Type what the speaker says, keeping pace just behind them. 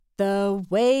The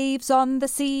waves on the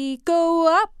sea go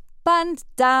up and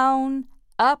down,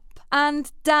 up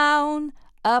and down,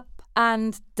 up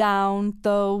and down.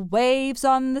 The waves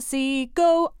on the sea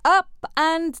go up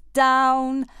and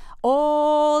down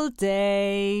all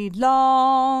day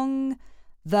long.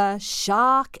 The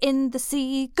shark in the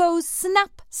sea goes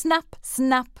snap, snap,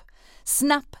 snap,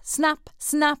 snap, snap,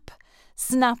 snap,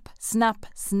 snap, snap,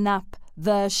 snap.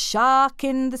 The shark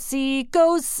in the sea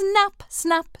goes snap,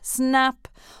 snap, snap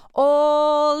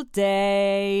all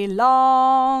day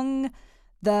long.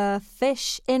 The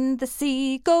fish in the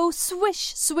sea go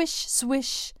swish, swish,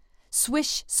 swish,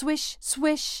 swish, swish,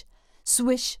 swish,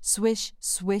 swish, swish,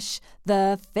 swish.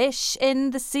 The fish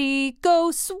in the sea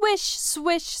go swish,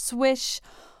 swish, swish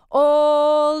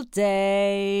all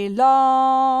day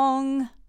long.